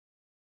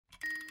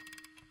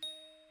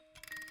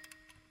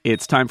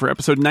It's time for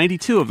episode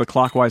 92 of the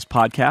Clockwise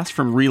podcast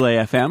from Relay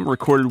FM,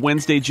 recorded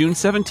Wednesday, June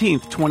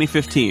 17th,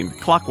 2015.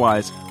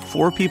 Clockwise,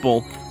 4 people,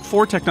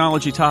 4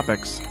 technology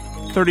topics,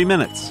 30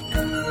 minutes.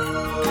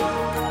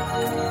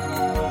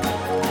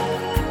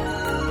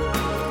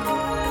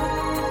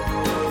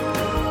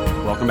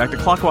 Welcome back to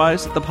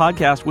Clockwise, the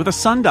podcast with a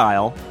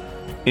sundial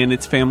in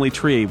its family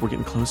tree. We're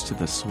getting close to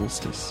the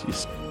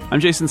solstice. I'm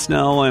Jason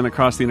Snell, and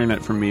across the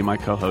internet from me, my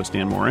co-host,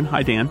 Dan Morin.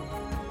 Hi, Dan.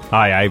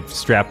 Hi, I've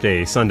strapped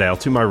a sundial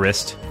to my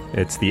wrist.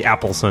 It's the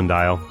Apple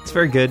sundial. It's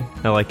very good.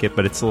 I like it,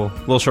 but it's a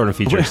little short on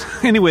features.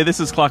 Anyway,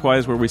 this is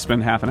Clockwise, where we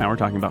spend half an hour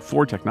talking about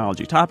 4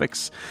 technology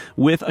topics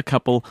with a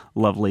couple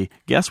lovely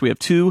guests. We have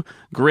 2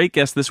 great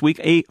guests this week.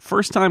 A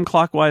first-time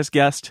Clockwise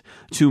guest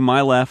to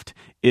my left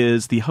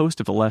is the host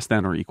of the Less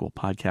Than or Equal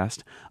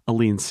podcast,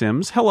 Aline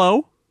Sims.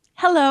 Hello.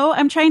 Hello.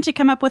 I'm trying to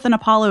come up with an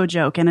Apollo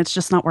joke, and it's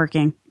just not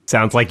working.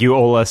 Sounds like you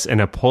owe us an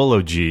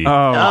apology.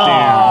 Oh,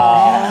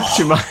 damn.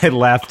 To my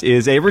left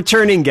is a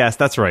returning guest.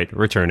 That's right,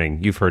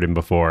 returning. You've heard him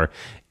before.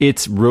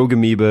 It's Rogue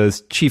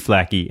Amoeba's chief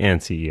lackey and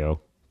CEO,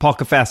 Paul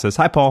Kafasis.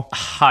 Hi, Paul.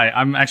 Hi.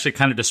 I'm actually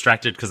kind of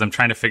distracted because I'm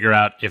trying to figure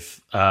out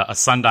if a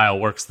sundial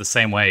works the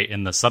same way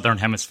in the southern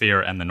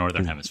hemisphere and the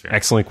northern hemisphere.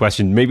 Excellent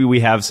question. Maybe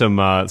we have some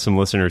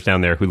listeners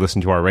down there who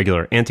listen to our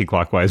regular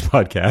anti-clockwise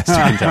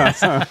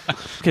podcast.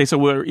 Okay, so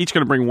we're each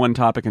going to bring one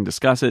topic and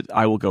discuss it.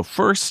 I will go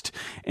first,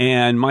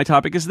 and my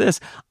topic is this.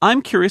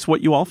 I'm curious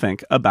what you all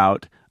think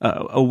about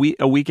a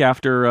week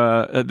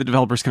after the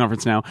Developers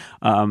Conference now.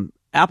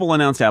 Apple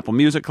announced Apple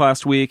Music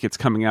last week. It's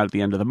coming out at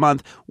the end of the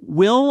month.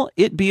 Will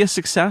it be a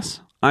success?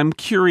 I'm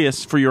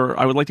curious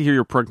I would like to hear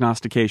your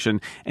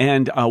prognostication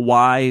and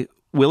why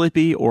will it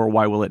be or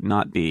why will it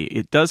not be?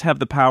 It does have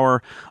the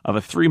power of a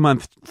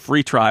 3-month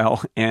free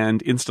trial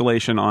and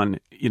installation on,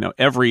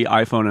 every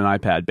iPhone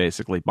and iPad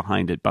basically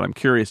behind it. But I'm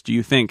curious, do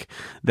you think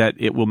that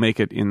it will make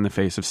it in the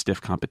face of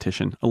stiff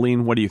competition?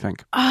 Aline, what do you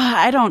think?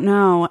 I don't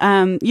know.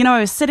 I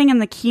was sitting in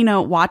the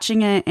keynote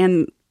watching it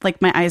and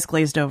my eyes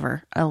glazed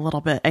over a little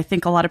bit. I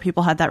think a lot of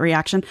people had that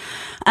reaction.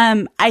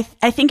 I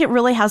think it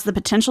really has the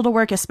potential to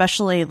work,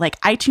 especially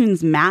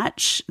iTunes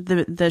Match,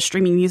 the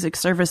streaming music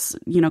service,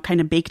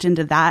 kind of baked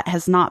into that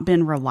has not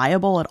been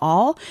reliable at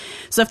all.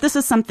 So if this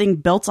is something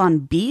built on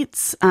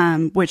Beats,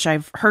 which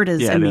I've heard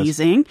is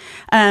amazing,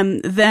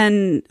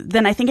 then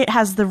I think it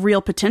has the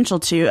real potential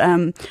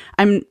to.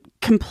 I'm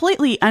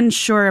completely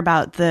unsure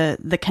about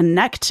the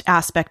Connect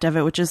aspect of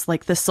it, which is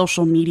the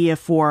social media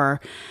for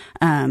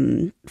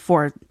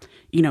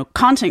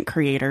content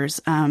creators.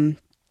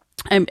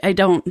 I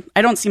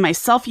don't see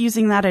myself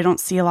using that. I don't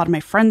see a lot of my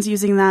friends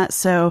using that.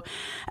 So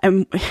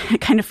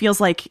it kind of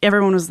feels like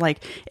everyone was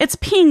like, it's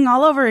ping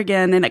all over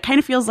again. And it kind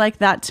of feels like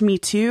that to me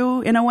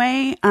too, in a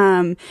way.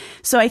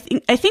 So I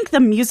think the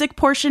music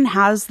portion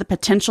has the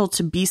potential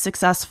to be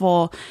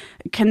successful.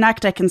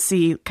 Connect, I can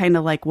see kind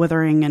of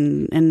withering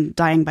and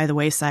dying by the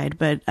wayside,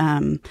 but,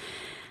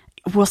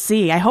 we'll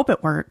see. I hope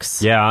it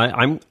works. Yeah,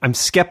 I'm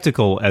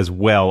skeptical as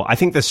well. I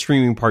think the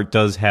streaming part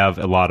does have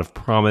a lot of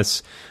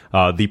promise.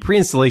 The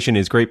pre-installation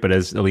is great, but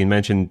as Aline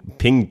mentioned,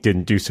 Ping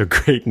didn't do so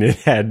great, and it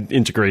had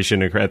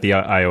integration at the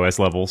iOS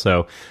level.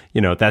 So,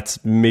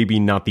 that's maybe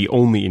not the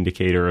only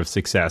indicator of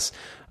success.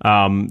 The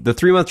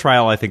 3-month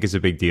trial, I think, is a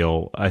big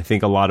deal. I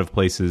think a lot of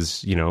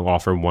places,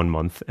 offer 1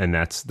 month, and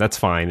that's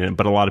fine.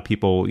 But a lot of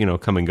people,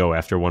 come and go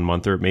after 1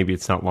 month, or maybe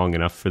it's not long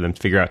enough for them to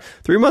figure out.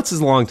 3 months is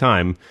a long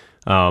time.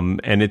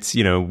 And it's,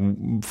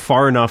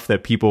 far enough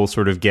that people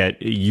sort of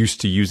get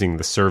used to using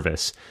the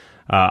service.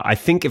 I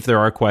think if there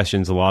are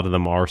questions, a lot of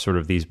them are sort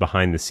of these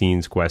behind the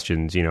scenes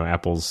questions.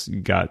 Apple's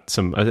got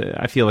some,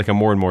 I feel like a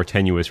more and more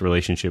tenuous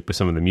relationship with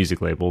some of the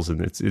music labels, and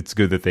it's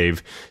good that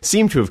they've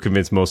seemed to have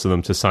convinced most of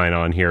them to sign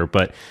on here.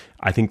 But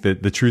I think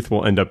that the truth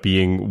will end up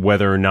being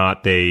whether or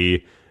not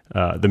the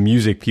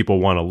music people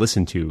want to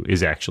listen to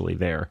is actually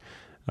there.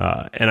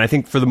 And I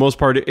think for the most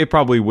part, it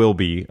probably will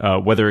be.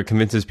 Whether it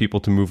convinces people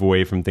to move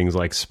away from things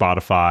like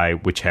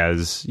Spotify, which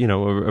has,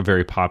 a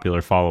very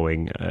popular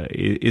following,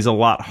 is a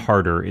lot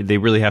harder. They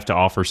really have to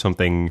offer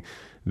something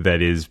that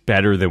is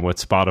better than what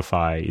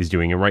Spotify is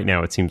doing. And right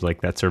now, it seems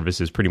like that service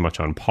is pretty much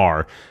on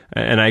par.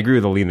 And I agree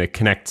with Aline that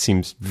Connect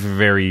seems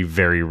very,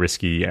 very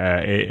risky.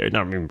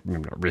 Not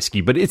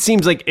risky, but it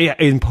seems like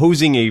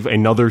imposing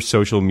another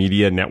social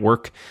media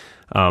network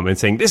and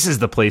saying this is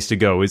the place to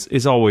go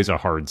is always a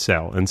hard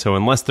sell. And so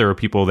unless there are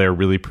people there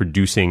really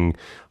producing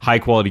high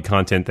quality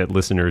content that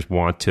listeners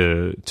want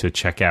to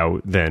check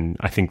out, then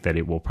I think that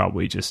it will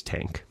probably just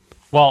tank.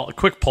 Well, a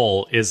quick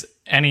poll,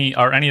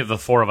 are any of the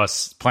 4 of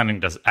us planning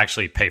to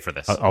actually pay for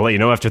this? I'll let you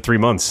know after 3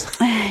 months.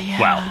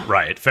 Yeah. Well,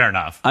 right, fair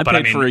enough. I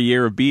paid for a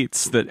year of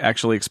Beats that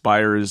actually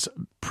expires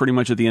pretty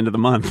much at the end of the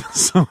month.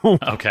 So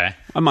okay.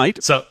 I might.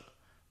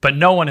 But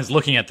no one is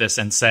looking at this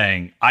and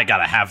saying, I got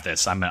to have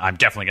this. I'm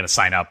definitely going to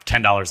sign up.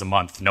 $10 a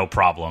month, no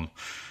problem.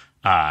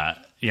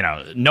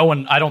 No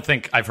one, I don't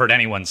think I've heard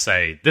anyone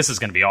say, this is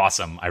going to be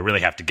awesome. I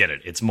really have to get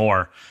it. It's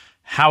more,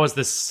 how does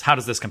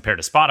this compare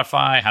to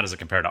Spotify? How does it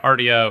compare to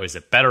Rdio? Is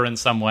it better in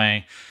some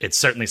way? It's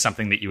certainly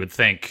something that you would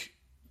think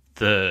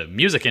the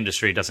music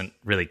industry doesn't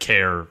really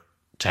care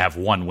to have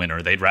one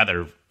winner. They'd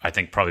rather, I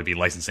think, probably be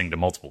licensing to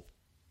multiple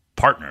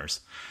partners.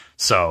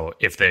 So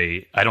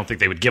I don't think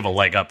they would give a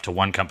leg up to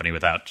one company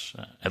without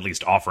at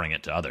least offering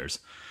it to others.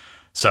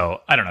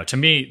 So I don't know. To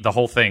me, the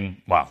whole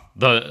thing,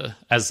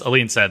 as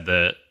Aline said,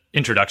 the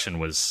introduction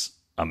was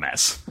a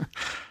mess.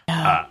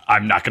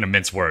 I'm not going to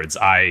mince words.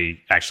 I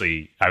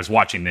was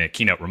watching the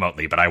keynote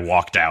remotely, but I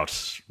walked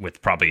out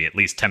with probably at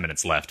least 10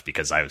 minutes left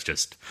because I was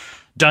just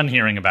done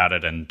hearing about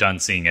it and done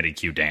seeing Eddie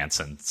Q dance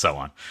and so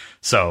on.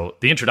 So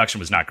the introduction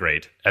was not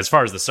great. As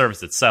far as the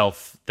service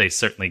itself, they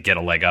certainly get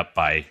a leg up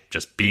by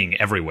just being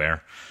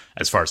everywhere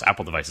as far as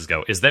Apple devices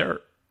go. Is there,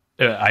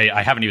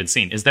 I haven't even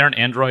seen, is there an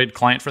Android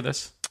client for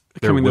this?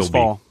 Coming this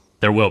fall.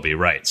 There will be,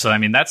 right. So, I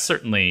mean, that's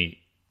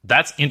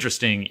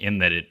interesting in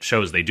that it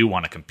shows they do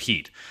want to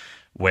compete,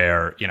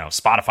 where,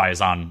 Spotify is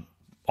on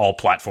all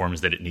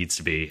platforms that it needs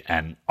to be,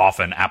 and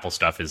often Apple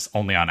stuff is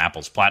only on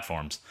Apple's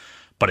platforms.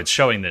 But it's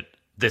showing that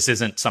this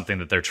isn't something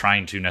that they're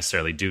trying to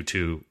necessarily do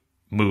to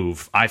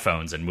move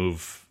iPhones and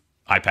move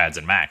iPads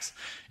and Macs.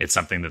 It's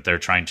something that they're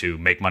trying to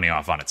make money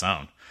off on its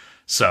own.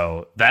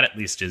 So that at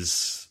least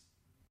is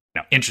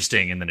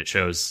interesting in that it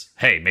shows,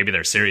 hey, maybe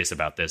they're serious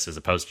about this as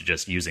opposed to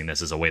just using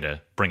this as a way to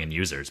bring in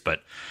users.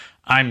 But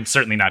I'm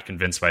certainly not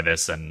convinced by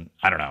this, and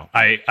I don't know.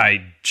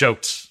 I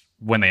joked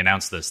when they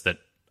announced this that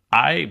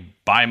I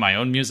buy my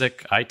own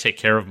music. I take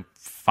care of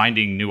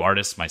finding new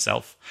artists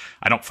myself.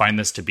 I don't find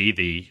this to be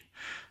the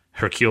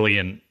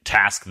Herculean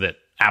task that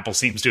Apple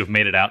seems to have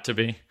made it out to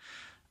be.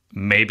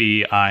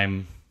 Maybe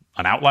I'm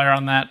an outlier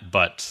on that,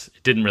 but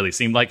it didn't really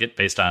seem like it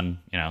based on,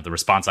 the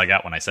response I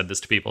got when I said this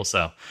to people.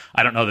 So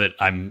I don't know that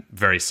I'm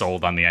very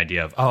sold on the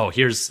idea of,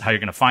 here's how you're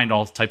going to find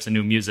all types of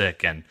new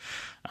music. And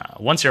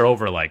once you're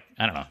over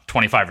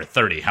 25 or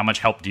 30, how much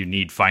help do you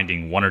need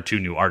finding one or two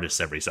new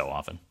artists every so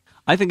often?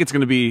 I think it's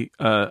going to be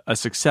a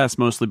success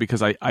mostly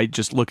because I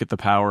just look at the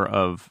power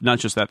of not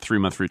just that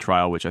 3-month free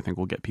trial, which I think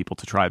will get people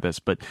to try this,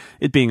 but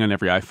it being on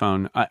every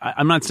iPhone.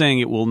 I'm not saying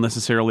it will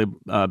necessarily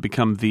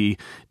become the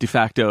de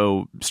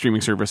facto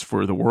streaming service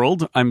for the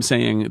world. I'm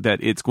saying that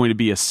it's going to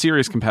be a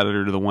serious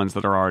competitor to the ones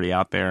that are already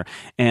out there.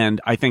 And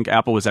I think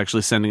Apple was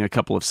actually sending a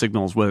couple of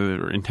signals, whether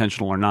they were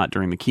intentional or not,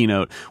 during the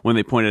keynote when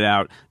they pointed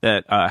out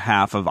that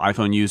half of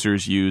iPhone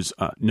users use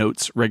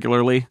Notes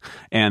regularly,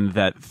 and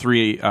that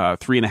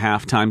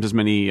 3.5 times as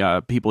many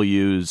people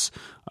use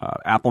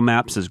Apple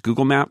Maps as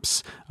Google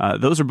Maps.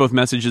 Those are both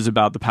messages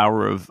about the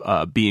power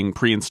of being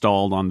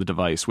pre-installed on the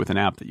device with an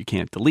app that you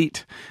can't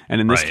delete.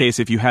 And in this case,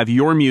 if you have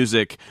your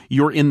music,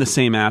 you're in the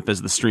same app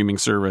as the streaming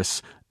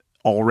service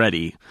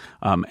already.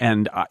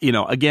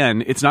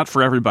 Again, it's not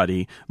for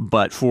everybody,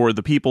 but for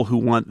the people who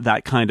want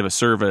that kind of a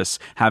service,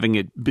 having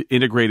it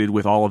integrated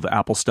with all of the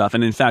Apple stuff,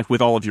 and in fact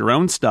with all of your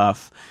own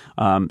stuff,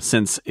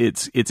 since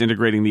it's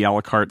integrating the a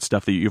la carte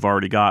stuff that you've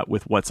already got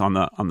with what's on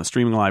the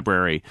streaming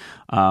library.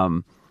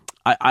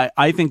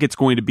 I think it's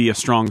going to be a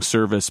strong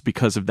service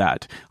because of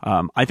that.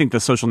 I think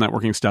the social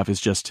networking stuff is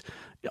just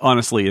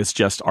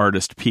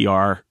artist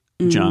PR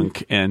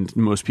junk, and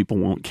most people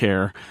won't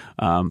care.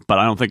 But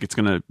I don't think it's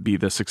going to be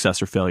the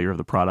success or failure of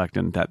the product,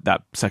 and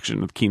that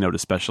section of Keynote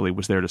especially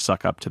was there to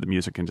suck up to the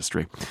music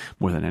industry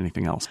more than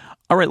anything else.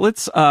 All right,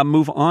 let's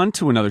move on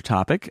to another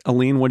topic.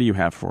 Aline, what do you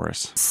have for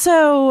us?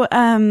 So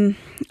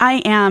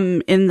I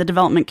am in the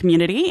development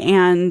community,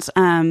 and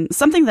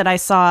something that I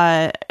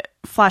saw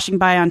flashing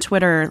by on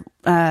Twitter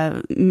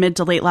mid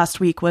to late last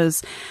week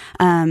was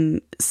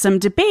some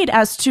debate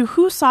as to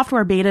who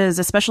software betas,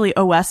 especially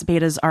OS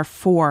betas, are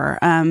for.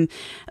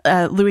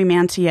 Louis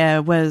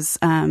Mantia was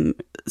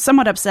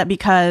somewhat upset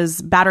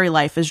because battery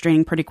life is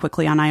draining pretty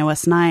quickly on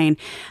iOS 9.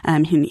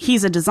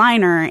 He's a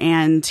designer,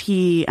 and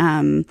he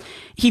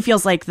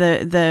feels like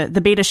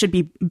the beta should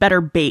be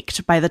better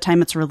baked by the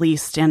time it's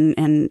released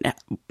and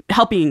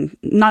helping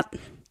not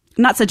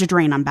such a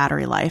drain on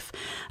battery life.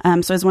 So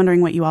I was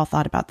wondering what you all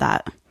thought about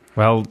that.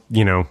 Well,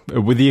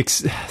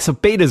 so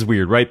beta is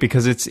weird, right?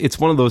 Because it's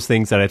one of those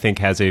things that I think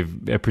has a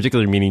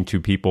particular meaning to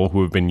people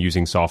who have been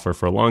using software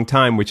for a long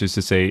time, which is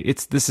to say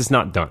this is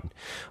not done.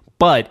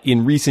 But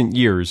in recent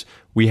years,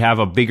 we have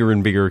a bigger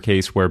and bigger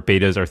case where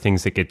betas are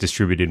things that get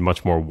distributed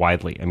much more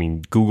widely. I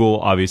mean, Google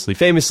obviously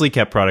famously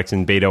kept products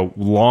in beta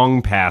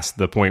long past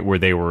the point where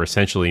they were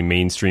essentially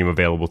mainstream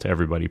available to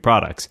everybody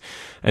products.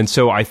 And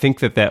so I think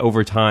that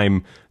over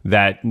time,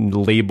 that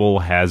label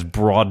has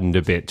broadened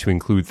a bit to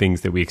include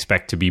things that we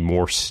expect to be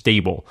more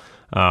stable.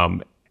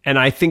 And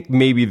I think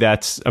maybe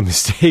that's a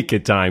mistake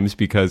at times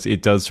because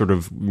it does sort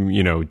of,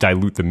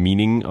 dilute the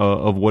meaning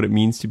of what it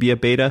means to be a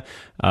beta.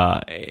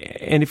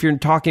 And if you're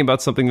talking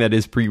about something that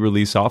is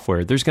pre-release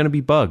software, there's going to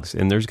be bugs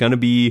and there's going to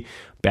be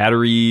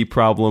battery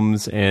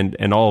problems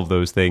and all of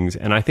those things.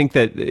 And I think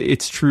that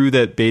it's true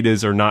that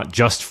betas are not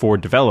just for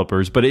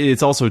developers, but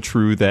it's also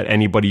true that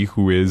anybody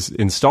who is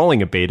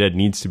installing a beta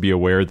needs to be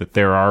aware that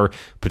there are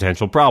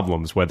potential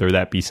problems, whether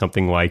that be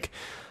something like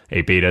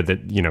a beta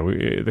that,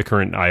 the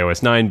current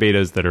iOS 9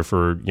 betas that are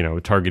for,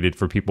 targeted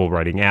for people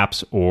writing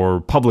apps,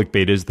 or public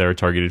betas that are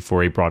targeted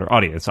for a broader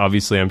audience.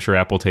 Obviously, I'm sure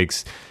Apple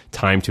takes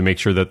time to make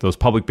sure that those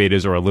public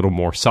betas are a little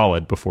more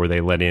solid before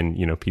they let in,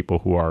 people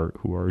who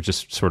are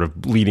just sort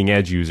of leading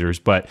edge users.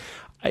 But,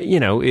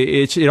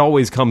 it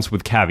always comes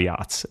with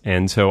caveats.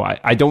 And so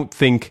I don't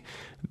think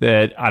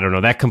that, I don't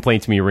know, that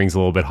complaint to me rings a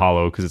little bit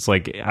hollow, because it's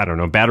like, I don't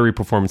know, battery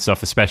performance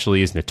stuff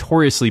especially is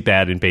notoriously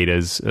bad in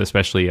betas,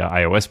 especially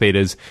iOS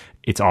betas.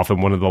 It's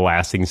often one of the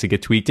last things to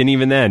get tweaked. And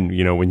even then,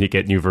 when you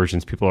get new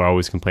versions, people are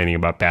always complaining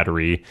about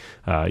battery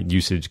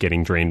usage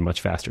getting drained much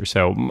faster.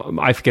 So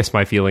I guess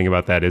my feeling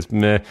about that is,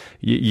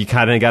 you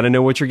kind of got to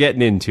know what you're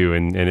getting into.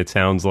 And it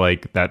sounds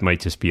like that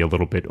might just be a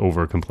little bit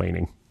over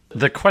complaining.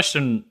 The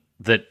question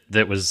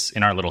that was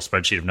in our little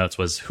spreadsheet of notes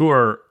was, who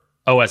are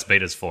OS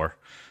betas for?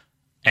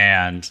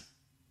 And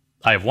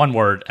I have one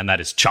word, and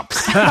that is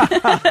chumps.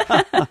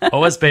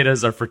 OS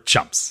betas are for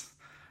chumps.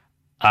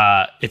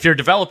 If you're a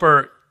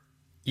developer,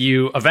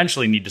 you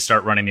eventually need to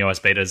start running the OS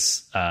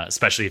betas,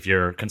 especially if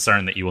you're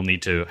concerned that you will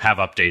need to have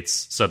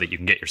updates so that you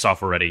can get your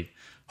software ready,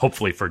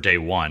 hopefully for day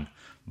one.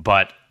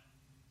 But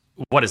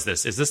what is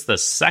this? Is this the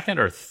second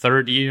or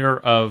third year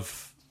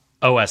of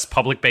OS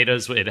public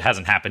betas? It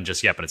hasn't happened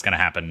just yet, but it's going to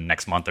happen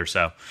next month or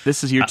so.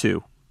 This is year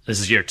 2. This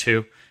is year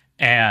 2.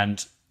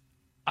 And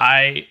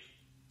I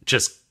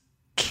just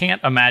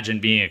can't imagine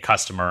being a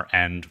customer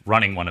and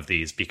running one of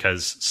these,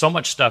 because so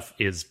much stuff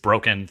is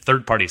broken,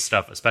 third-party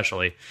stuff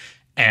especially,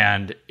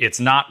 and it's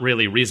not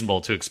really reasonable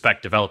to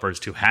expect developers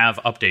to have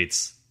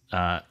updates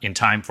in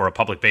time for a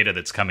public beta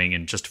that's coming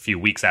in just a few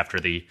weeks after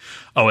the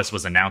OS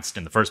was announced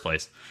in the first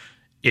place.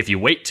 If you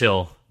wait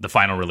till the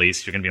final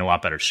release, you're going to be in a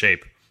lot better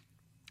shape.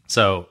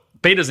 So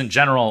betas in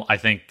general, I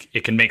think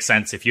it can make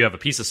sense if you have a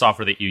piece of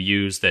software that you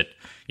use that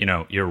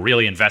you're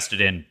really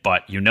invested in,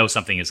 but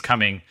something is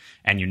coming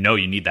and you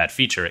need that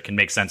feature. It can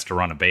make sense to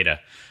run a beta.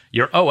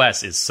 Your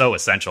OS is so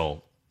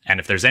essential, and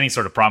if there's any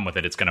sort of problem with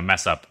it, it's going to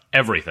mess up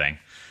everything.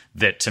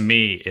 That to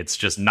me, it's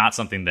just not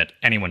something that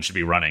anyone should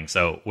be running.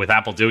 So with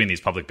Apple doing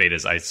these public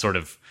betas,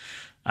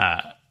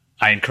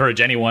 I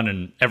encourage anyone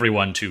and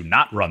everyone to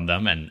not run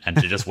them and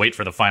to just wait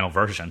for the final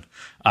version.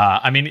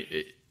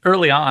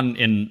 Early on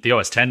in the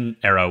OS X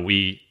era,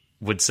 we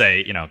would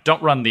say,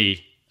 don't run the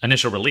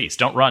initial release.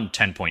 Don't run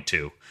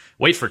 10.2.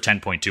 Wait for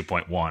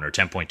 10.2.1 or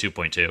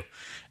 10.2.2.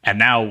 And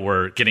now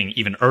we're getting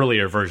even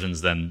earlier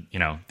versions than,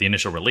 the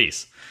initial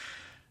release.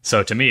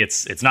 So to me,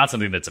 it's not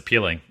something that's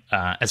appealing.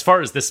 As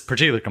far as this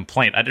particular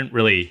complaint, I didn't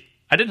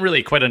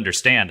really quite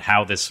understand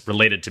how this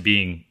related to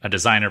being a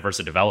designer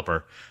versus a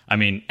developer.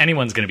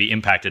 Anyone's going to be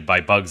impacted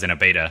by bugs in a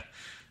beta,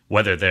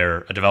 whether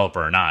they're a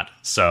developer or not.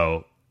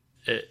 So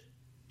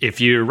if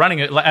you're running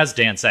it, as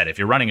Dan said, if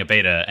you're running a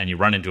beta and you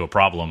run into a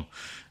problem,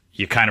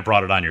 you kind of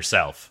brought it on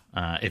yourself.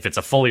 If it's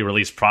a fully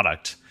released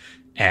product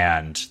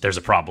and there's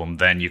a problem,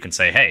 then you can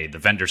say, hey, the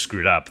vendor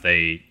screwed up.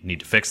 They need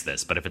to fix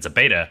this. But if it's a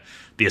beta,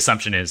 the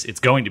assumption is it's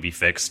going to be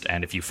fixed.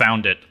 And if you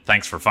found it,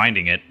 thanks for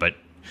finding it. But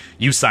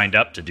you signed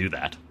up to do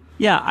that.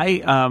 Yeah,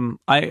 I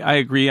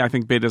agree. I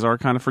think betas are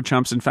kind of for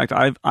chumps. In fact,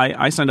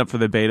 I signed up for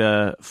the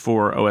beta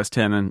for OS X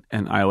and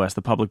iOS,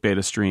 the public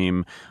beta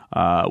stream,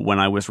 when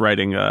I was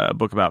writing a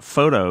book about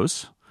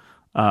photos.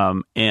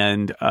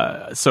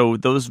 So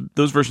those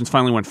versions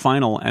finally went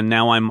final, and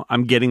now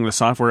I'm getting the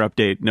software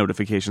update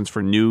notifications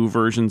for new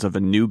versions of a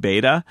new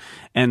beta.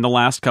 And the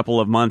last couple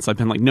of months, I've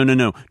been like,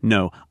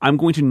 no, I'm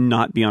going to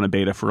not be on a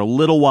beta for a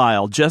little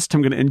while.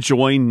 I'm going to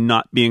enjoy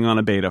not being on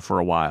a beta for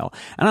a while.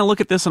 And I look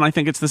at this and I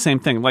think it's the same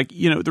thing. Like,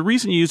 the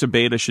reason you use a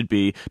beta should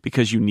be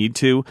because you need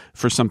to,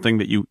 for something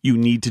that you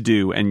need to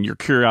do, and your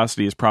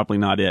curiosity is probably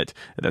not it.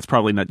 That's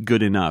probably not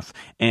good enough.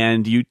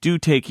 And you do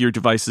take your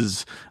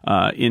devices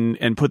in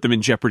and put them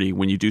in jeopardy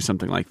when you do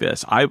something like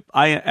this. I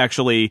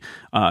actually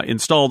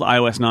installed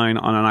iOS 9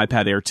 on an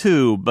iPad Air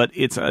 2, but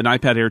it's an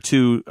iPad Air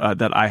 2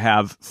 that I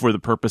have for the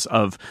purpose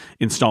of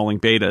installing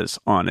betas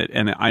on it.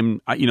 And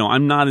I'm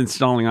not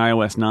installing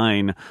iOS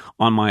 9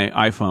 on my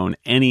iPhone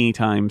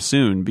anytime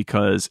soon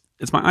because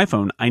it's my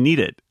iPhone. I need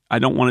it. I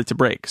don't want it to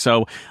break.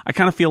 So I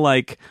kind of feel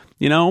like,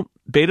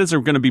 betas are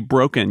going to be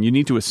broken. You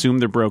need to assume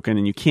they're broken,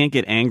 and you can't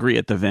get angry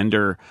at the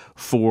vendor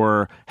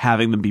for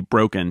having them be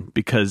broken,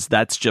 because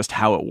that's just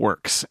how it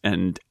works.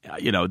 And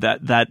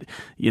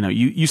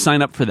you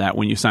sign up for that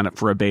when you sign up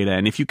for a beta.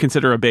 And if you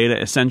consider a beta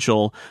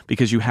essential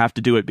because you have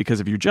to do it because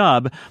of your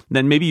job,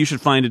 then maybe you should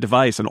find a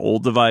device, an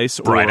old device,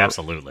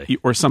 absolutely,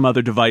 or some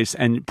other device,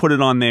 and put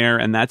it on there,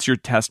 and that's your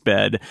test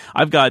bed.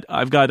 I've got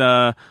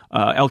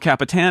El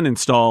Capitan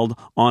installed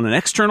on an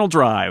external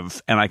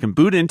drive, and I can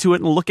boot into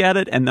it and look at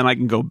it, and then I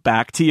can go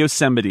back to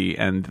Yosemite,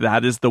 and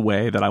that is the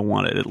way that I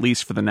want it, at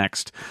least for the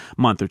next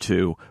month or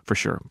two, for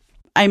sure.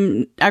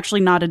 I'm actually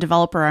not a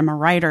developer. I'm a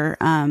writer.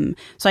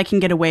 So I can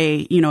get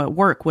away, at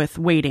work with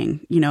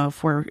waiting.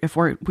 If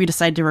we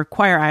decide to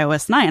require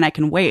iOS 9, I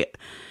can wait,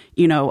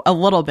 a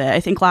little bit. I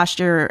think last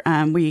year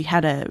we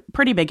had a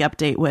pretty big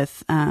update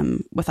with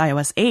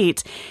iOS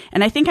 8,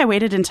 and I think I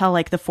waited until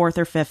like the 4th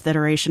or 5th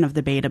iteration of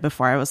the beta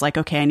before I was like,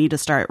 okay, I need to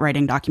start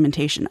writing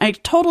documentation. I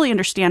totally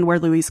understand where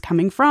Louis is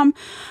coming from,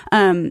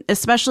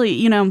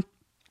 especially,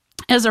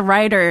 as a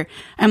writer,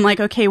 I'm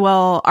like, okay,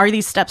 well, are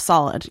these steps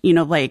solid?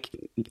 Like,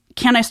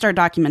 can I start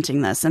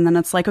documenting this? And then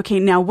it's like, okay,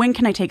 now when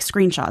can I take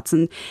screenshots?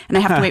 And I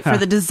have to wait for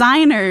the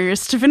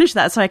designers to finish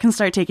that so I can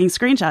start taking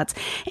screenshots.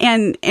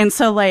 And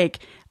so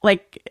like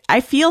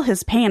I feel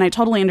his pain. I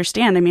totally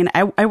understand. I mean,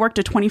 I worked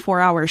a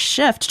 24-hour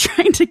shift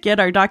trying to get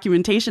our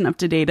documentation up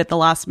to date at the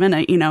last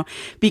minute,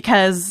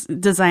 because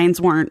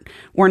designs weren't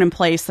in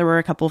place. There were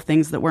a couple of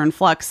things that were in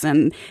flux,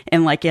 and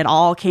like it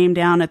all came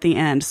down at the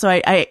end. So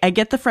I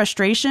get the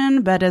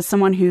frustration, but as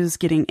someone who's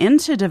getting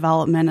into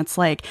development, it's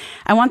like,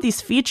 I want these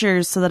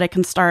features so that I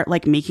can start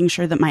like making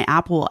sure that my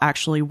app will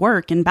actually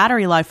work, and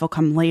battery life will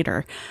come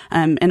later.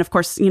 And of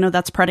course,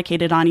 that's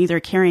predicated on either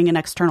carrying an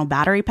external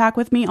battery pack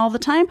with me all the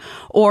time,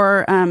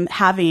 or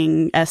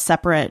having a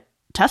separate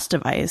test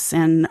device.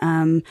 And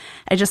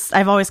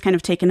I've always kind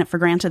of taken it for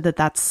granted that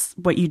that's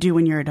what you do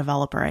when you're a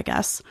developer, I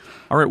guess.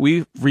 All right,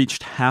 we've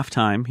reached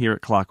halftime here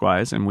at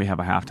Clockwise, and we have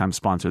a halftime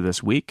sponsor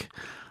this week.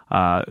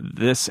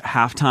 This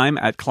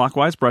halftime at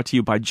Clockwise brought to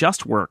you by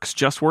JustWorks.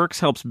 JustWorks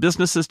helps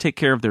businesses take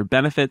care of their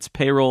benefits,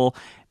 payroll,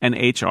 and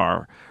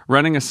HR.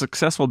 Running a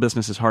successful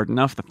business is hard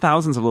enough. The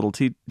thousands of little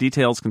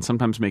details can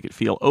sometimes make it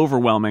feel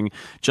overwhelming.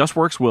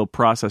 JustWorks will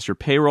process your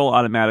payroll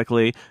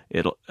automatically.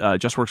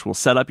 JustWorks will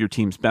set up your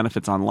team's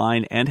benefits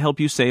online and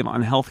help you save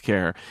on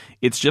healthcare.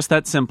 It's just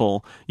that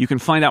simple. You can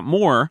find out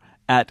more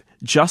at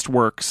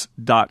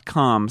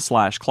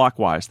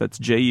justworks.com/clockwise. That's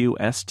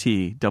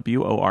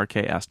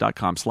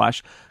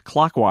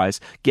JUSTWORKS.com/clockwise.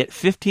 Get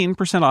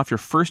 15% off your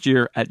first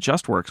year at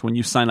JustWorks when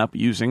you sign up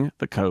using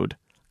the code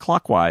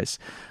Clockwise.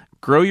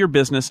 Grow your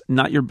business,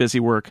 not your busy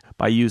work,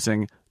 by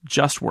using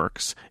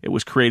JustWorks. It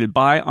was created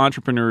by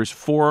entrepreneurs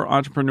for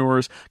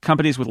entrepreneurs.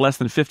 Companies with less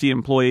than 50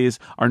 employees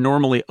are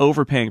normally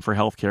overpaying for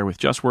healthcare. With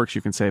JustWorks,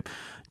 you can save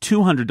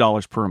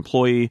 $200 per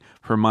employee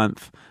per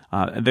month.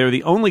 They're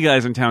the only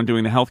guys in town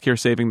doing the healthcare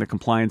saving, the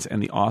compliance,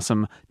 and the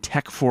awesome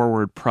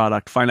tech-forward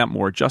product. Find out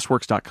more at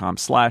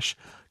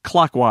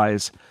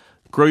justworks.com/clockwise.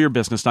 Grow your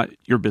business, not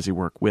your busy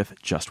work, with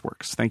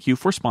JustWorks. Thank you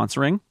for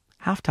sponsoring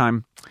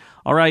Halftime.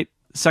 All right,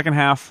 second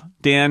half.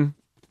 Dan,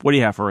 what do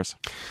you have for us?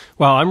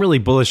 Well, I'm really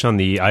bullish on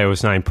the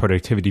iOS 9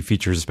 productivity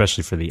features,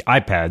 especially for the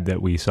iPad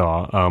that we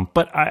saw.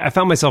 But I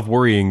found myself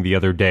worrying the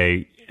other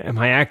day, am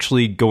I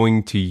actually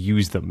going to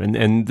use them?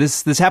 And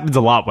this happens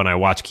a lot when I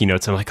watch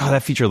keynotes. I'm like, oh,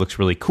 that feature looks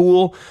really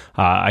cool.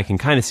 I can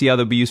kind of see how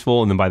they'll be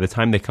useful. And then by the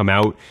time they come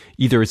out,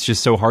 either it's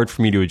just so hard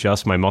for me to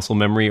adjust my muscle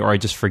memory, or I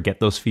just forget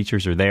those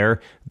features are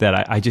there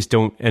that I just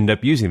don't end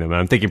up using them. And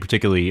I'm thinking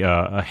particularly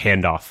a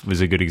handoff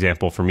was a good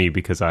example for me,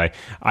 because I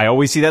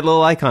always see that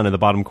little icon in the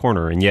bottom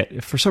corner. And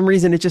yet, for some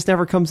reason, it just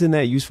never comes in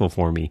that useful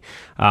for me.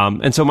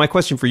 And so my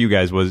question for you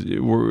guys was,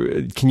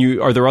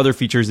 are there other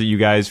features that you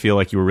guys feel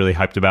like you were really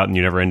hyped about and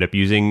you never end up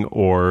using?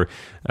 Or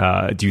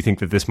do you think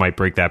that this might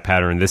break that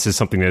pattern? This is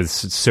something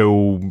that's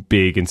so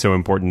big and so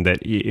important that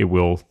it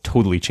will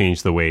totally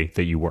change the way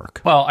that you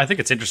work. Well, I think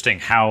it's interesting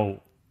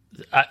how,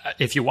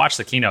 if you watch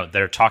the keynote,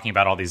 they're talking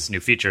about all these new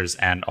features,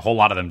 and a whole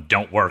lot of them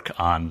don't work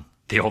on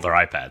the older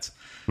iPads.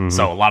 Mm-hmm.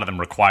 So a lot of them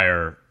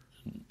require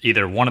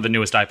either one of the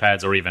newest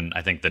iPads, or even,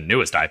 I think, the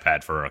newest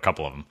iPad for a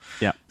couple of them.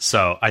 Yeah.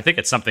 So I think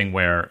it's something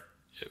where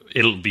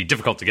it'll be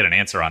difficult to get an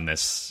answer on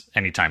this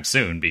anytime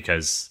soon,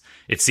 because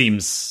it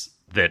seems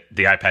that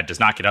the iPad does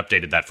not get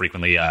updated that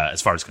frequently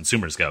as far as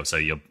consumers go. So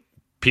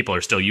people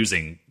are still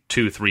using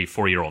 2, 3,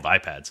 4-year-old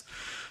iPads.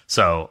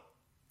 So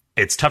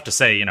it's tough to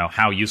say,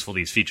 how useful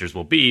these features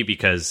will be,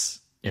 because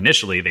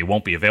initially they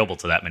won't be available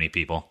to that many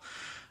people.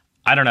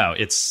 I don't know.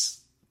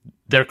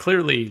 They're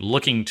clearly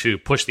looking to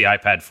push the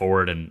iPad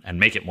forward and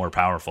make it more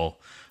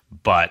powerful.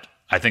 But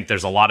I think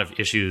there's a lot of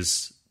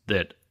issues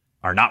that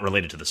are not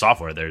related to the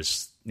software.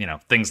 There's,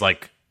 things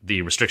like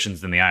the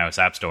restrictions in the iOS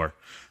App Store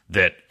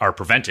that are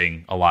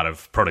preventing a lot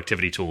of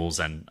productivity tools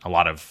and a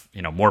lot of,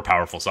 more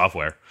powerful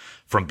software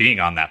from being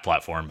on that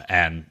platform.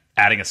 And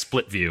adding a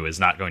split view is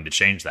not going to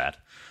change that.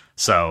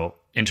 So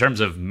in terms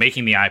of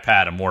making the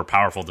iPad a more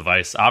powerful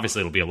device,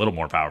 obviously it'll be a little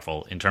more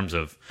powerful. In terms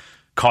of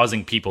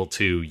causing people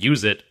to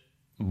use it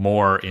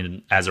more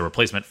as a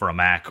replacement for a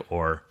Mac,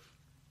 or,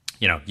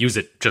 use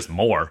it just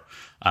more,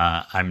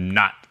 I'm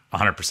not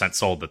 100%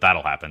 sold that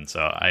that'll happen.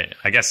 So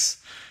I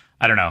guess,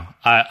 I don't know.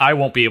 I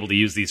won't be able to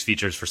use these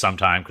features for some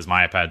time, because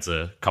my iPad's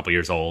a couple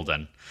years old,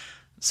 and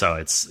so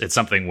it's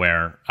something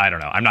where, I don't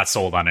know. I'm not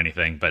sold on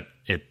anything, but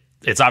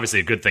it's obviously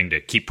a good thing to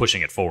keep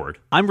pushing it forward.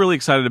 I'm really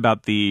excited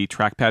about the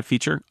trackpad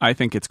feature. I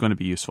think it's going to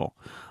be useful.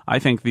 I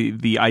think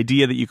the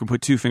idea that you can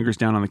put 2 fingers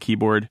down on the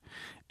keyboard,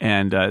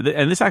 and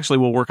this actually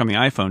will work on the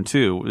iPhone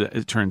too.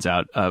 It turns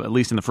out, at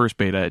least in the first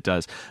beta, it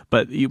does.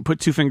 But you put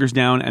 2 fingers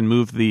down and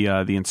move the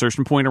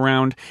insertion point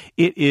around.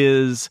 It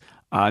is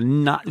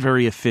not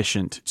very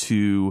efficient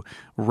to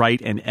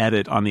write and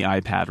edit on the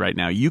iPad right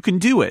now. You can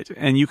do it,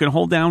 and you can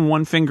hold down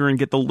one finger and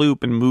get the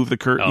loop and move the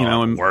curtain,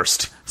 and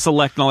worst.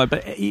 Select and all that.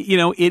 But,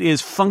 it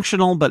is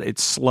functional, but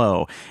it's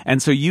slow.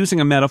 And so using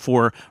a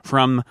metaphor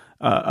from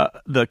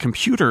the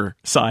computer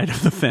side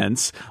of the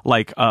fence,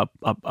 like a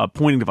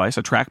pointing device,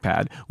 a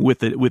trackpad with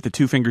the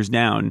two fingers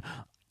down,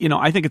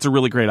 I think it's a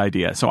really great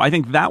idea. So I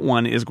think that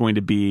one is going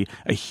to be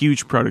a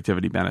huge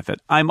productivity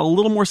benefit. I'm a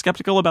little more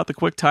skeptical about the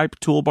QuickType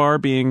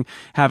toolbar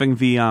having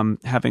the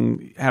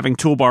having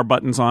toolbar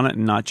buttons on it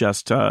and not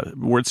just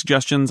word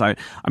suggestions.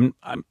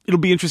 It'll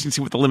be interesting to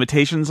see what the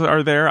limitations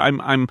are there.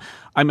 I'm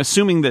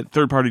assuming that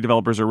third-party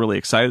developers are really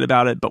excited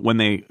about it, but when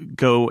they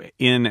go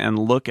in and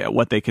look at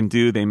what they can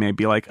do, they may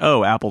be like,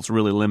 "Oh, Apple's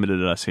really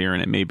limited us here,"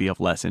 and it may be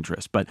of less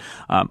interest. But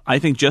I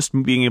think just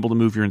being able to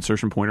move your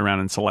insertion point around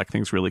and select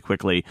things really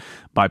quickly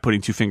by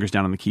putting two fingers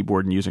down on the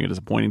keyboard and using it as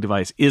a pointing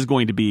device is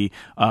going to be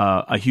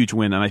a huge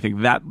win. And I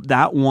think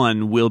that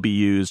one will be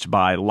used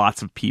by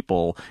lots of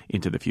people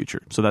into the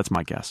future. So that's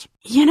my guess.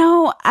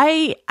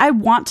 I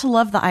want to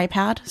love the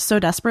iPad so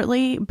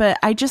desperately, but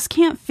I just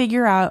can't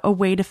figure out a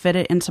way to fit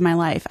it into my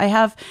life. I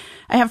have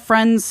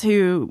friends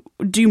who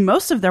do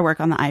most of their work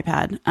on the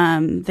iPad.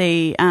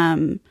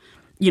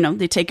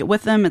 They take it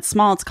with them. It's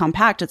small, it's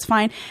compact, it's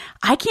fine.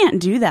 I can't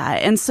do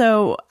that. And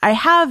so I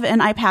have an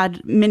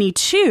iPad Mini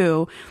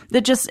 2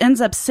 that just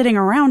ends up sitting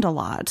around a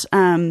lot.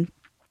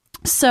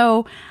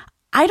 So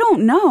I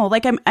don't know.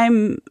 Like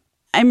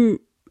I'm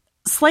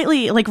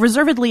slightly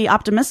reservedly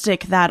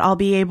optimistic that I'll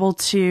be able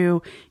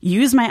to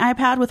use my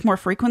iPad with more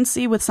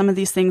frequency with some of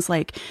these things.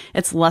 Like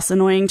it's less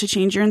annoying to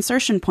change your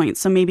insertion point.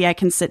 So maybe I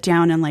can sit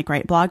down and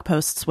write blog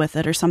posts with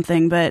it or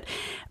something. But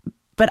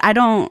I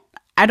don't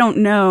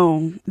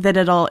know that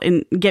it'll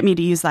get me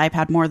to use the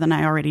iPad more than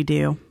I already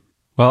do.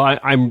 Well, I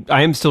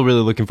am still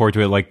really looking forward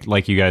to it.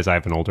 Like you guys, I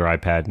have an older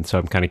iPad, and so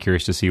I'm kind of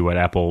curious to see what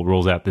Apple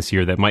rolls out this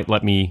year that might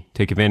let me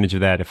take advantage of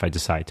that if I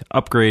decide to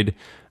upgrade.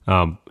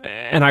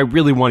 And I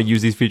really want to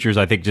use these features.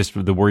 I think just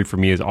the worry for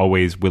me is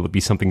always, will it be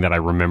something that I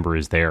remember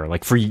is there?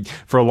 Like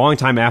for a long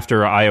time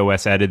after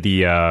iOS added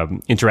the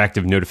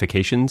interactive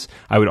notifications,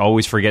 I would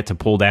always forget to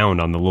pull down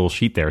on the little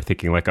sheet there,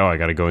 thinking I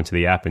got to go into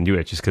the app and do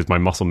it just because my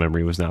muscle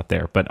memory was not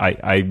there. But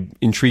I'm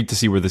intrigued to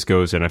see where this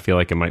goes, and I feel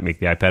like it might make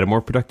the iPad a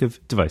more productive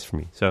device for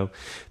me. So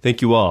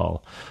thank you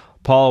all.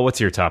 Paul,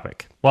 what's your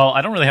topic? Well,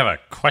 I don't really have a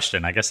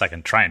question. I guess I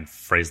can try and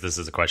phrase this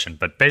as a question.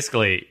 But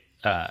basically,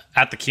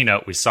 at the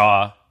keynote, we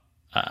saw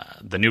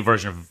the new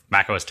version of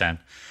Mac OS X,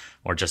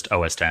 or just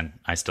OS X.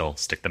 I still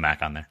stick the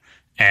Mac on there.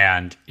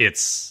 And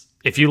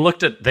if you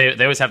looked at, they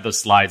always have those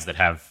slides that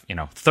have,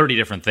 30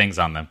 different things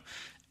on them.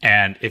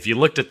 And if you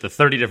looked at the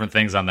 30 different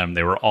things on them,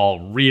 they were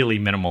all really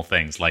minimal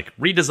things, like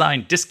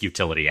redesigned disk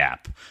utility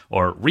app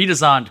or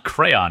redesigned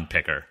crayon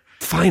picker.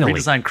 Finally.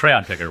 Redesigned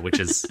crayon picker, which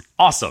is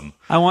awesome.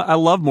 I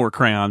love more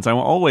crayons. I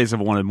always have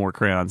wanted more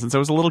crayons since I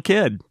was a little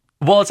kid.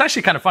 Well, it's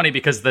actually kind of funny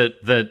because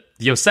the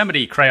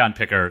Yosemite crayon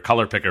picker,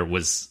 color picker,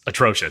 was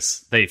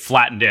atrocious. They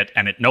flattened it,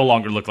 and it no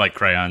longer looked like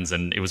crayons,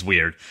 and it was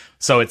weird.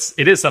 So it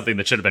is something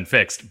that should have been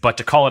fixed, but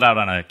to call it out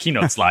on a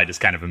keynote slide is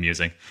kind of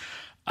amusing.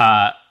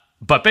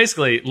 But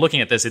basically,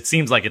 looking at this, it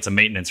seems like it's a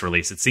maintenance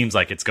release. It seems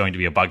like it's going to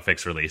be a bug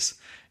fix release.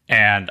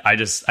 And I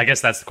guess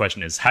that's the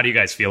question is, how do you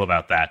guys feel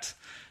about that?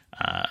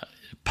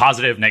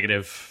 Positive,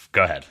 negative?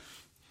 Go ahead.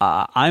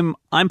 I'm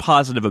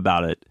positive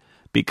about it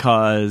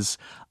because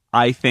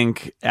I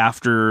think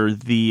after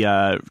the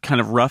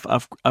kind of rough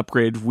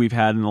upgrade we've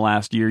had in the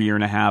last year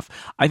and a half,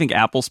 I think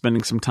Apple's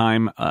spending some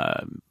time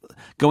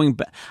going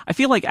back. I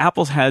feel like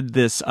Apple's had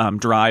this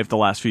drive the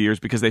last few years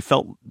because they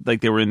felt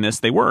like they were in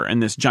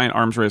this giant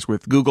arms race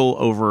with Google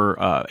over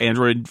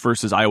Android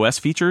versus iOS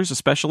features,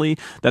 especially,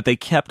 that they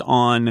kept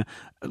on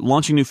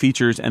launching new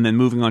features and then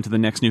moving on to the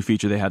next new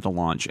feature they had to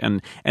launch.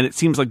 And it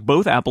seems like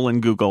both Apple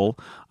and Google,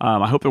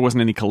 I hope there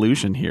wasn't any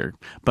collusion here,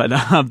 but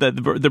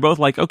they're both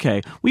like,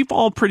 okay, we've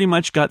all pretty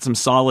much got some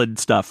solid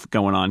stuff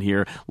going on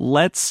here.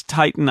 Let's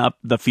tighten up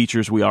the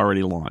features we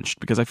already launched,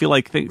 because I feel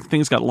like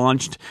things got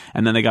launched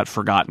and then they got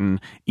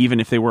forgotten, even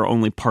if they were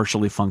only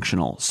partially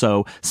functional.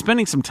 So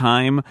spending some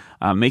time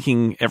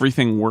making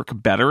everything work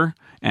better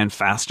and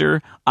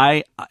faster,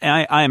 I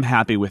am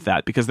happy with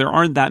that, because there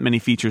aren't that many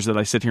features that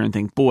I sit here and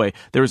think, boy,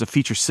 there is a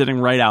feature sitting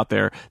right out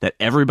there that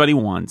everybody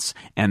wants,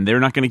 and they're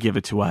not going to give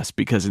it to us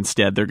because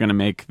instead they're going to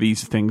make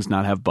these things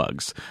not have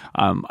bugs,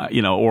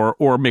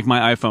 or make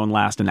my iPhone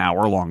last an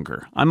hour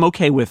longer. I'm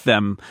okay with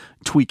them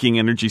tweaking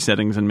energy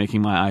settings and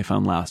making my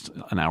iPhone last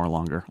an hour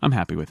longer. I'm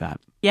happy with that.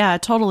 Yeah, I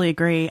totally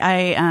agree.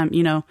 I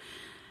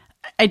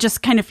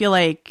just kind of feel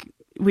like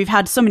we've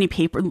had so many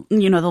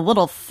the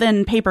little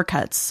thin paper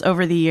cuts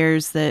over the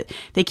years that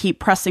they keep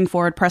pressing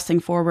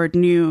forward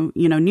new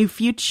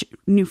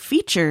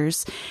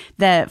features,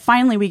 that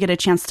finally we get a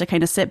chance to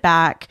kind of sit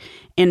back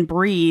and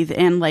breathe,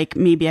 and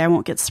maybe I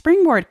won't get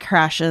Springboard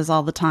crashes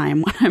all the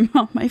time when I'm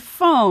on my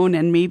phone,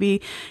 and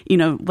maybe,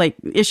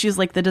 issues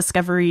like the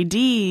Discovery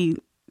D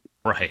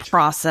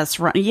process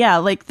run.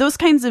 Yeah, those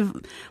kinds of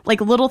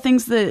little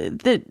things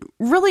that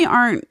really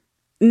aren't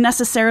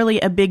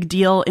necessarily a big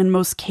deal in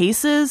most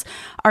cases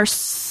are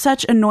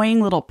such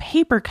annoying little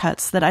paper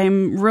cuts that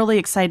I'm really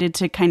excited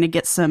to kind of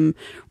get some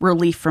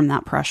relief from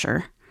that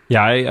pressure.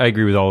 Yeah, I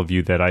agree with all of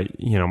you that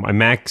my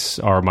Macs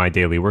are my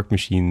daily work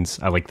machines.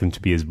 I like them to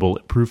be as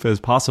bulletproof as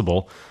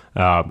possible,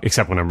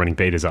 except when I'm running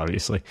betas,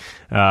 obviously.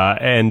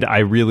 And I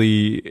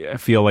really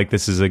feel like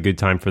this is a good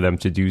time for them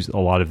to do a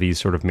lot of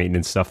these sort of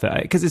maintenance stuff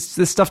because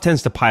this stuff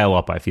tends to pile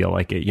up. I feel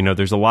like it.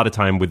 There's a lot of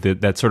time with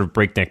that sort of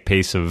breakneck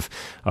pace of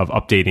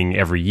updating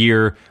every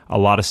year. A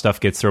lot of stuff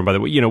gets thrown by the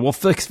way. We'll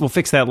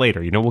fix that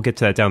later. We'll get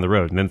to that down the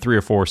road, and then 3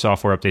 or 4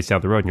 software updates down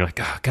the road, and you're like,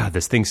 oh god,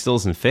 this thing still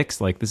isn't fixed.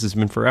 Like this has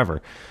been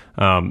forever.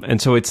 And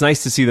so it's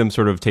nice to see them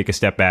sort of take a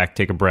step back,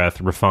 take a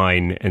breath,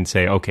 refine, and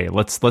say, okay,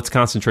 let's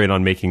concentrate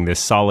on making this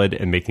solid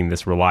and making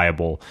this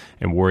reliable,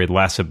 and worry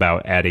less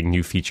about adding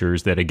new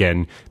features that,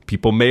 again,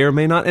 people may or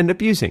may not end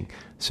up using.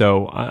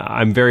 So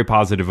I'm very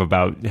positive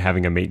about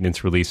having a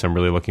maintenance release. I'm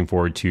really looking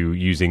forward to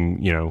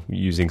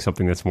using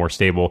something that's more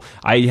stable.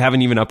 I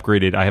haven't even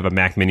upgraded. I have a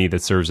Mac Mini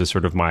that serves as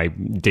sort of my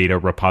data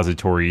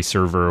repository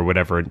server or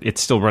whatever.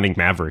 It's still running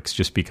Mavericks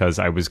just because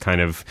I was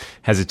kind of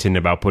hesitant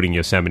about putting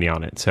Yosemite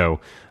on it. So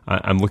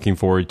I'm looking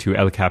forward to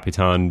El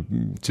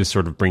Capitan just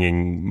sort of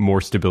bringing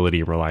more stability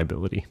and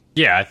reliability.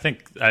 Yeah, I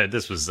think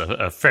this was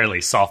a fairly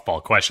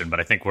softball question, but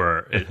I think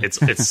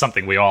it's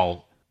something we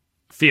all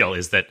feel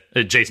is that,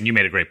 Jason, you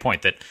made a great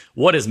point that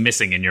what is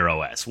missing in your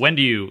OS? When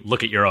do you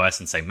look at your OS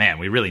and say, man,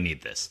 we really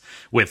need this?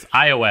 With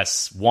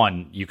iOS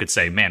 1, you could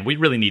say, man, we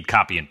really need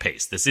copy and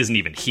paste. This isn't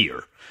even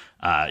here.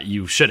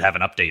 You should have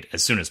an update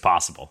as soon as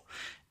possible.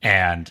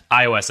 And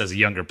iOS as a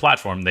younger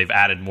platform, they've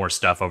added more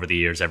stuff over the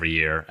years every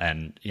year.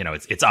 And,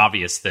 it's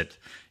obvious that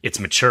it's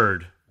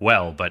matured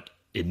well, but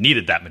it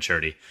needed that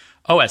maturity.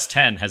 OS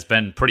 10 has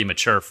been pretty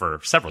mature for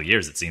several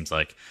years, it seems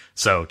like.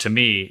 So to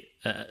me,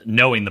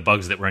 knowing the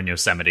bugs that were in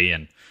Yosemite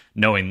and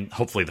knowing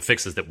hopefully the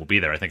fixes that will be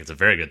there, I think it's a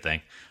very good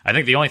thing. I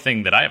think the only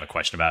thing that I have a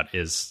question about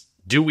is,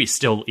 do we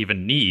still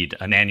even need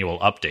an annual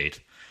update?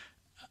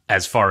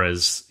 As far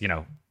as,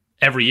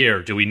 every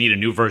year, do we need a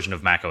new version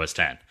of Mac OS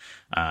 10?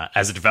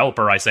 As a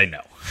developer, I say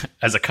no.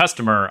 As a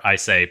customer, I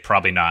say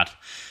probably not.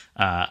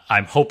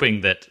 I'm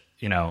hoping that,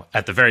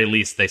 at the very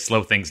least, they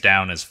slow things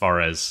down as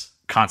far as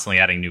constantly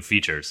adding new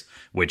features,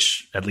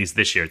 which at least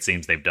this year it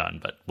seems they've done,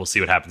 but we'll see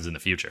what happens in the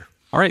future.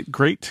 All right,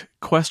 great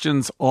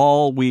questions.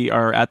 We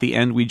are at the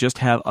end. We just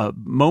have a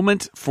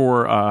moment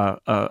for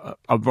our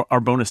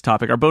bonus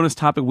topic. Our bonus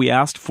topic, we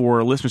asked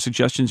for listener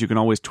suggestions. You can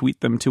always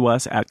tweet them to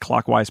us at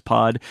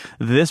Clockwise_Pod.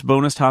 This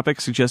bonus topic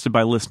suggested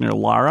by listener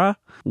Lara.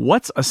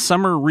 What's a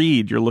summer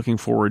read you're looking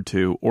forward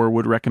to or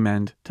would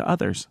recommend to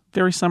others?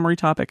 Very summary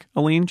topic.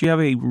 Aline, do you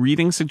have a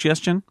reading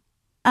suggestion?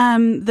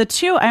 The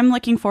two I'm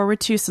looking forward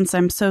to, since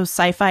I'm so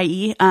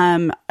sci-fi-y,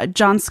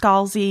 John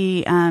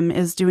Scalzi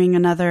is doing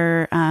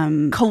another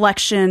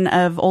collection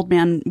of Old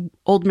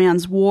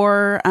Man's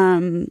War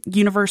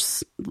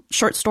universe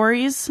short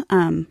stories.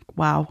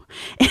 Wow.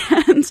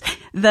 And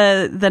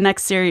the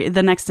next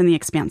in the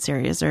Expanse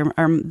series are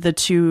the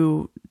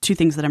two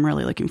things that I'm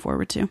really looking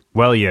forward to.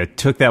 Well, you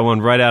took that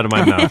one right out of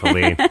my mouth,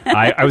 Aline.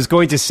 I was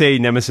going to say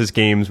Nemesis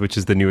Games, which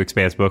is the new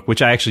Expanse book,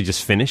 which I actually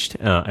just finished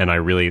and I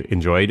really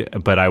enjoyed.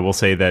 But I will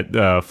say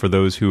that for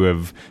those who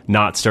have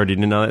not started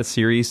in that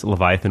series,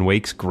 Leviathan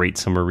Wakes, great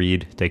summer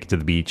read. Take it to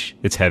the beach.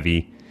 It's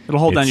heavy. It'll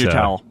hold down your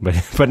towel. But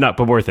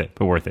worth it.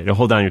 It'll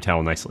hold down your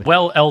towel nicely.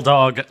 Well,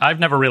 L-Dog, I've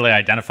never really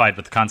identified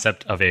with the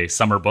concept of a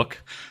summer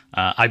book.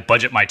 I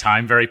budget my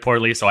time very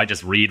poorly, so I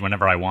just read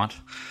whenever I want.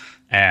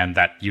 And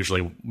that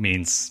usually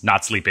means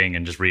not sleeping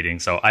and just reading.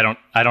 So I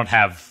don't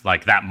have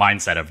like that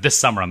mindset of this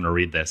summer I'm going to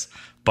read this.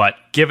 But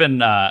given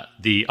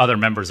the other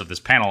members of this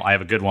panel, I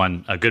have a good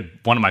one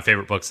of my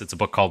favorite books. It's a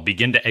book called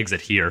Begin to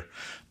Exit Here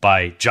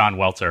by John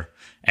Welter.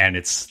 And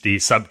the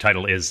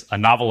subtitle is A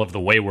Novel of the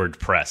Wayward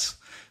Press.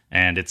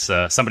 And it's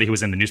somebody who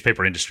was in the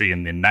newspaper industry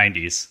in the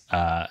 90s,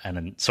 and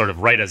then sort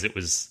of right as it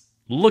was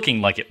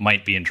looking like it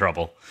might be in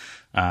trouble.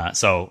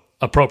 So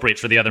appropriate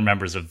for the other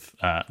members of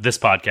this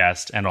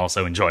podcast and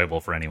also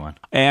enjoyable for anyone.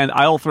 And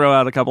I'll throw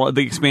out a couple of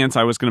The Expanse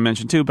I was going to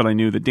mention too, but I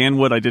knew that Dan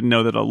would. I didn't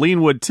know that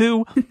Aline would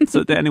too.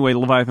 So anyway,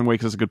 Leviathan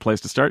Wakes is a good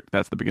place to start.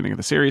 That's the beginning of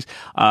the series. 2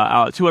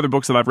 other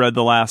books that I've read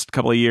the last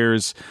couple of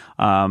years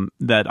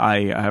that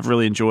I have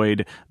really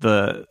enjoyed.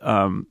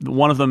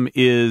 One of them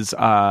is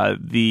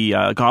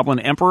the Goblin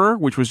Emperor,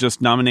 which was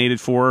just nominated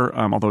for,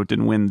 although it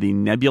didn't win the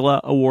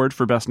Nebula Award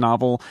for Best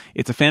Novel.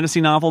 It's a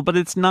fantasy novel, but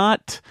it's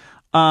not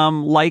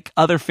like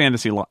other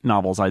fantasy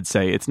novels, I'd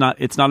say. It's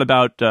not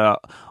about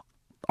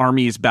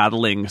armies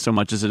battling so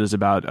much as it is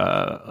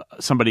about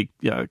somebody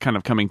kind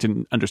of coming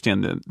to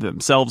understand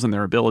themselves and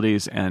their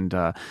abilities and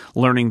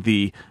learning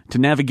to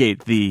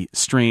navigate the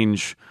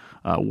strange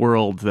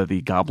world that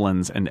the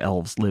goblins and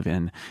elves live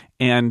in.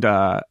 And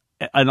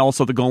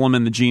also The Golem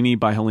and the Genie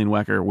by Helene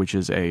Wecker, which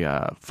is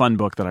a fun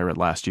book that I read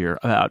last year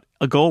about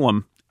a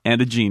golem and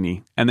a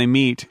genie, and they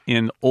meet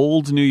in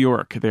old New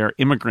York. They're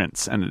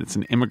immigrants, and it's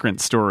an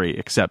immigrant story,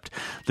 except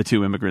the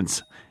 2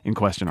 immigrants in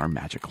question are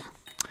magical.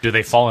 Do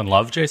they fall in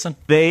love, Jason?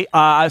 They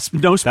no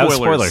spoilers. That was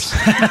spoilers.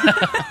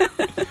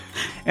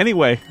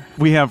 Anyway,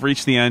 we have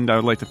reached the end. I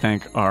would like to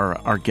thank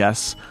our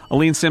guests.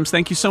 Aline Sims,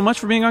 thank you so much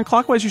for being on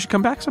Clockwise. You should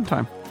come back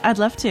sometime. I'd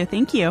love to.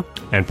 Thank you.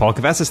 And Paul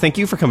Kavessas, thank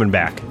you for coming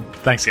back.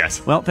 Thanks,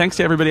 guys. Well, thanks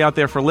to everybody out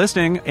there for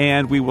listening,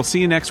 and we will see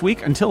you next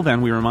week. Until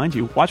then, we remind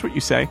you, watch what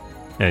you say.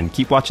 And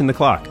keep watching the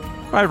clock.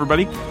 Bye,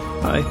 everybody.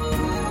 Bye.